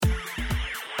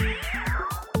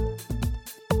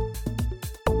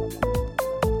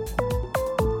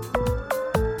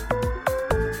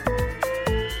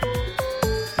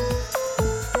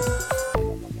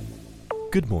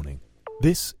Good morning.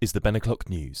 This is the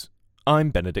thebenoclocknews.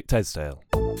 I'm Benedict Esdale.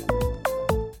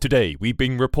 Today we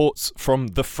bring reports from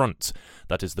the front.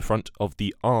 That is the front of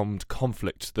the armed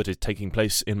conflict that is taking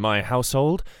place in my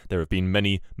household. There have been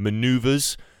many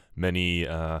manoeuvres, many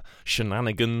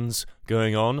shenanigans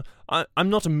going on. I'm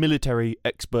not a military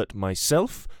expert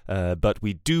myself, but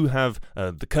we do have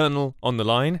the Colonel on the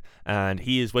line, and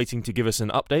he is waiting to give us an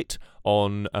update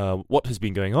on what has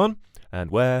been going on, and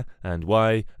where, and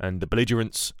why, and the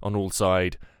belligerents on all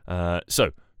sides.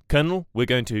 So, Colonel, we're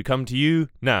going to come to you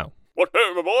now. What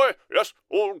ho, my boy? Yes,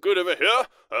 all good over here.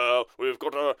 We've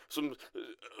got some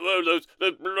those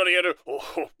bloody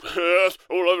yes,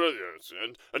 all over yes,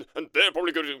 and they're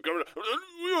probably going to come.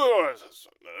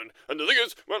 And the thing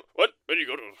is, well, when you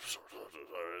go to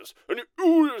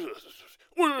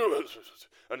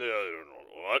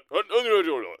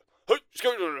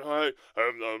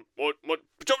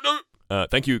and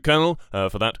thank you, Colonel,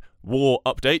 for that war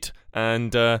update,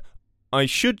 and I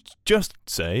should just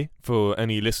say, for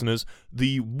any listeners,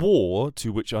 the war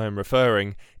to which I am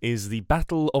referring is the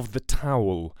Battle of the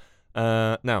Towel.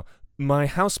 Now, my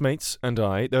housemates and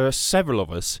I, there are several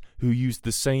of us who use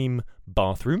the same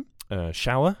bathroom,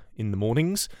 shower in the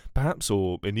mornings, perhaps,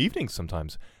 or in the evenings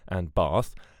sometimes, and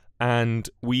bath, and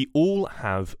we all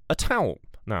have a towel.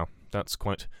 Now, that's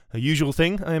quite a usual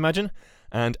thing, I imagine,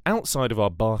 and outside of our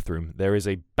bathroom there is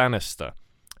a banister,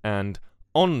 and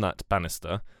on that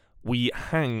banister we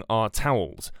hang our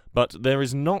towels, but there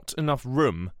is not enough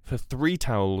room for 3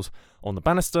 towels on the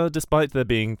banister, despite there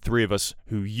being 3 of us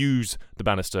who use the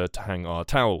banister to hang our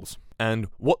towels. And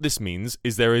what this means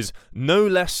is there is no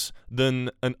less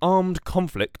than an armed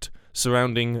conflict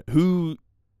surrounding who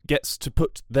gets to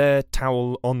put their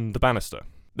towel on the banister.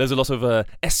 There's a lot of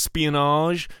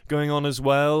espionage going on as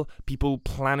well, people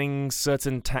planning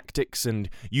certain tactics and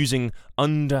using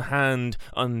underhand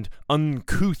and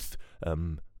uncouth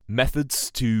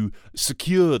methods to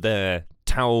secure their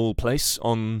towel place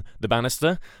on the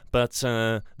banister, but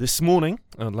this morning,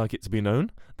 I'd like it to be known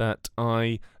that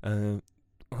I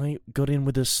got in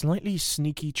with a slightly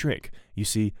sneaky trick. You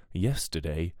see,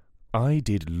 yesterday I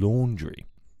did laundry,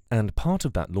 and part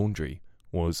of that laundry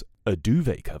was a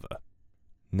duvet cover.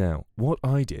 Now, what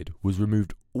I did was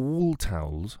removed all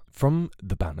towels from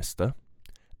the banister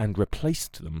and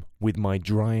replaced them with my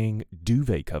drying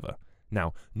duvet cover.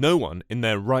 Now, no one in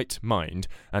their right mind,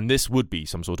 and this would be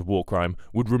some sort of war crime,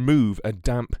 would remove a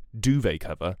damp duvet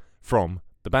cover from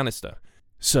the banister.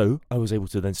 So, I was able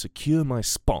to then secure my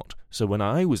spot, so when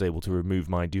I was able to remove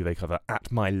my duvet cover at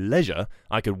my leisure,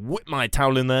 I could whip my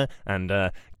towel in there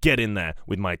and get in there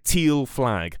with my teal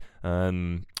flag.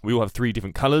 We all have 3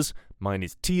 different colours. Mine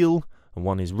is teal, and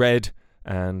one is red,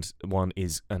 and one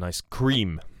is a nice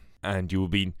cream. And you will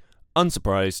be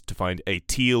unsurprised to find a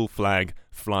teal flag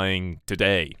flying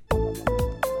today.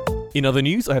 In other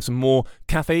news, I have some more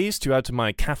cafes to add to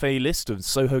my cafe list of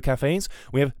Soho cafes.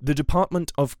 We have the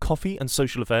Department of Coffee and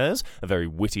Social Affairs, a very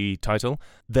witty title.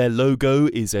 Their logo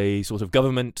is a sort of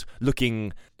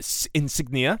government-looking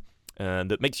insignia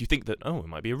that makes you think that, it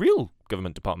might be a real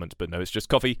government department, but no, it's just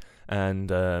coffee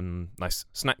and nice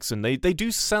snacks. And they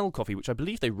do sell coffee, which I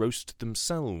believe they roast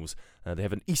themselves. They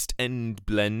have an East End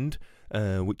blend,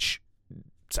 which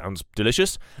sounds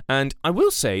delicious, and I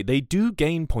will say they do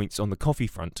gain points on the coffee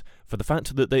front for the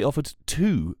fact that they offered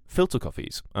 2 filter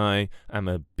coffees. I am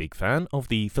a big fan of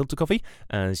the filter coffee,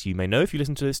 as you may know if you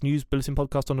listen to this news bulletin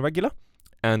podcast on the regular,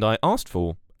 and I asked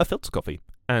for a filter coffee,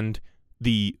 and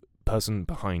the person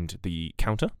behind the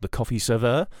counter, the coffee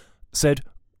server, said,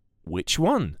 "Which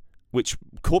one?" Which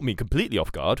caught me completely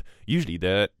off guard. Usually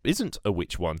there isn't a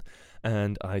which one.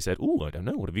 And I said, I don't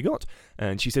know, what have you got?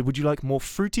 And she said, would you like more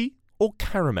fruity or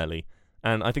caramelly?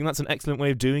 And I think that's an excellent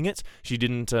way of doing it. She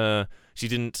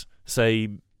didn't say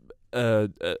a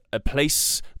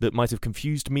place that might have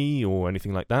confused me or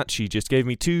anything like that. She just gave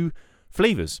me 2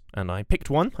 flavours, and I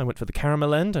picked one. I went for the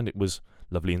caramel end, and it was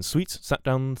lovely and sweet. Sat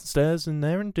downstairs in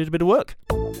there and did a bit of work.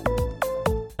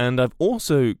 And I've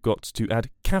also got to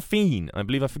add caffeine. I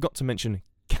believe I forgot to mention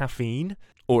caffeine,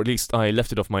 or at least I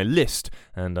left it off my list,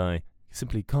 and I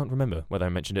simply can't remember whether I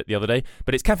mentioned it the other day,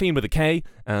 but it's caffeine with a K,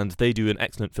 and they do an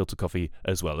excellent filter coffee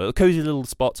as well. A cosy little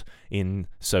spot in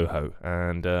Soho,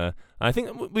 and I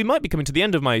think we might be coming to the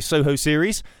end of my Soho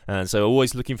series, and so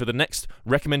always looking for the next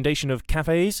recommendation of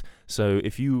cafes. So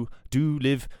if you do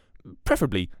live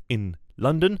preferably in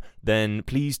London, then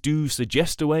please do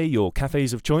suggest away your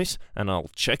cafes of choice, and I'll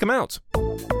check them out.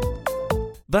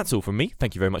 That's all from me.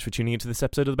 Thank you very much for tuning into this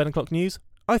episode of the Ben O'Clock News.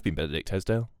 I've been Benedict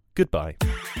Esdale. Goodbye.